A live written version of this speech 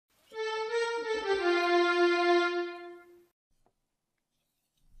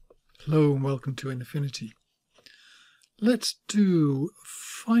Hello and welcome to Affinity. Let's do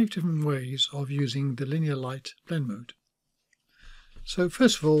 5 different ways of using the linear light blend mode. So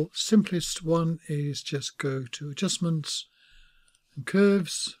first of all, simplest one is just go to Adjustments and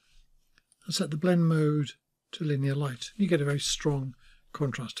Curves and set the blend mode to linear light. You get a very strong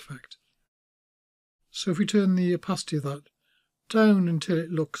contrast effect. So if we turn the opacity of that down until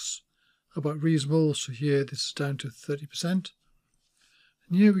it looks about reasonable, so here this is down to 30%.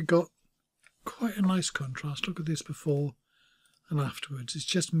 And here we got quite a nice contrast. Look at this before and afterwards. It's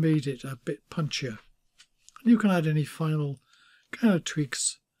just made it a bit punchier. And you can add any final kind of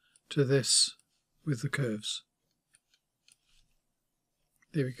tweaks to this with the curves.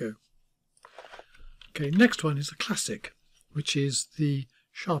 There we go. Okay, next one is a classic, which is the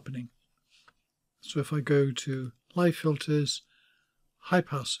sharpening. So if I go to Live Filters, High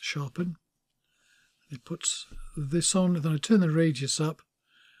Pass Sharpen, it puts this on, and then I turn the radius up.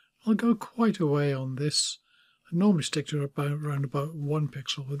 I'll go quite a way on this. I normally stick to around about 1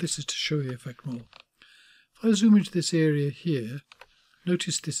 pixel, but this is to show the effect more. If I zoom into this area here,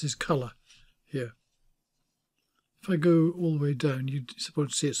 notice this is colour here. If I go all the way down, you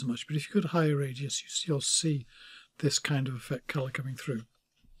won't see it so much, but if you go to higher radius, you'll see this kind of effect colour coming through.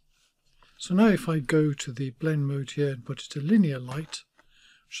 So now if I go to the blend mode here and put it to linear light,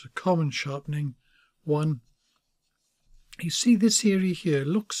 which is a common sharpening one, you see this area here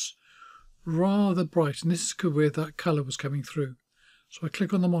looks rather bright, and this is where that colour was coming through. So I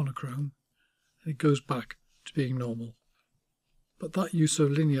click on the monochrome and it goes back to being normal. But that use of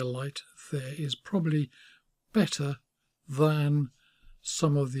linear light there is probably better than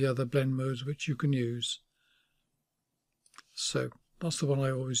some of the other blend modes which you can use. So that's the one I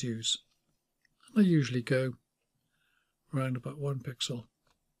always use. I usually go around about 1 pixel.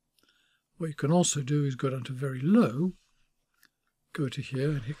 What you can also do is go down to very low, go to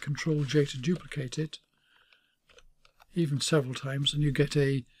here and hit Ctrl J to duplicate it, even several times, and you get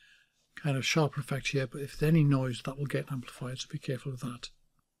a kind of sharper effect here, but if there's any noise that will get amplified, so be careful with that.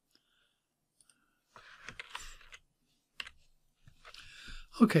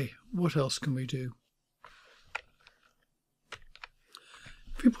 Okay, what else can we do?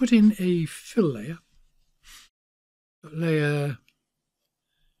 If we put in a fill layer,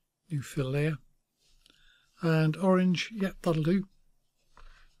 new fill layer, and orange, yep, that'll do.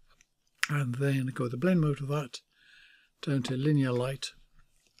 And then go the blend mode of that, down to linear light.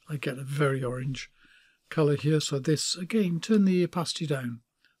 I get a very orange colour here, so this, again, turn the opacity down.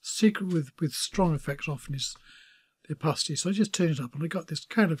 Secret with strong effects often is the opacity, so I just turn it up and I got this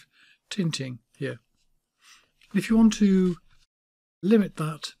kind of tinting here. And if you want to limit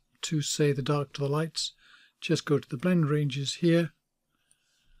that to, say, the dark to the lights, just go to the blend ranges here,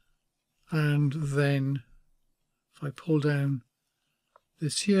 and then if I pull down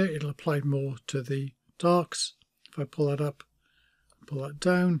this here, it'll apply more to the darks. If I pull that up, pull that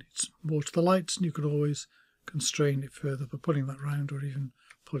down, it's more to the lights, and you can always constrain it further by pulling that round or even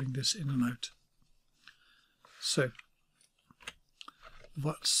pulling this in and out. So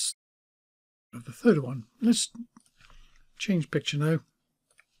that's the third one. Let's change picture now.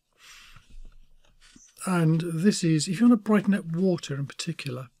 And this is, if you want to brighten up water in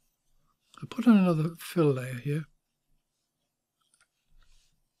particular, I'll put on another fill layer here.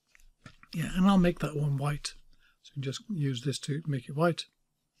 Yeah, and I'll make that one white. So you can just use this to make it white.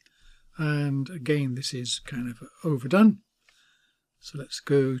 And again, this is kind of overdone. So let's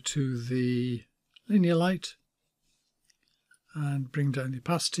go to the linear light and bring down the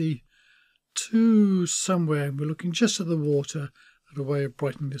opacity to somewhere. And we're looking just at the water at a way of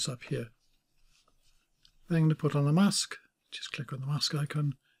brightening this up here. Then I'm going to put on a mask. Just click on the mask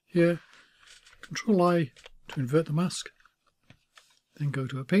icon here. Control I to invert the mask. Then go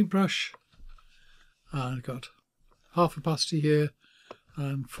to a paintbrush. And I've got half opacity here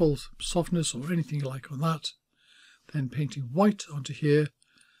and full softness or anything you like on that. Then painting white onto here,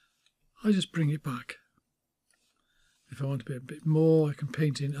 I just bring it back. If I want to be a bit more, I can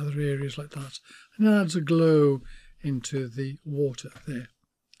paint in other areas like that. And it adds a glow into the water there.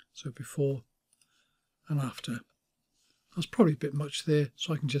 So before and after. That's probably a bit much there,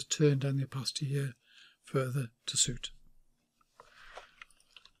 so I can just turn down the opacity here further to suit.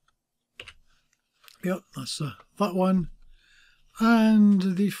 Yep, that's that one.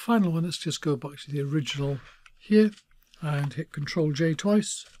 And the final one, let's just go back to the original here and hit Ctrl J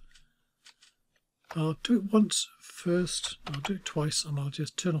twice. I'll do it once first, I'll do it twice, and I'll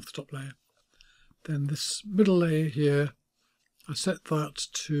just turn off the top layer. Then this middle layer here, I set that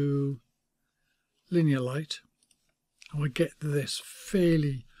to linear light, and I get this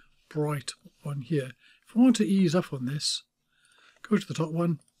fairly bright one here. If I want to ease up on this, go to the top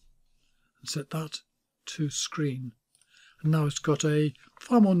one, and set that to screen. And now it's got a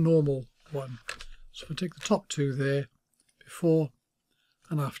far more normal one. So if I take the top two there, before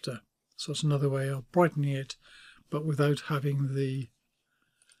and after. So it's another way of brightening it, but without having the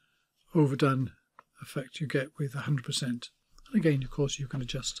overdone effect you get with 100%. And again, of course, you can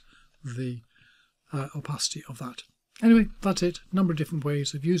adjust the opacity of that. Anyway, that's it. A number of different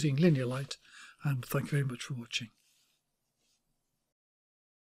ways of using linear light, and thank you very much for watching.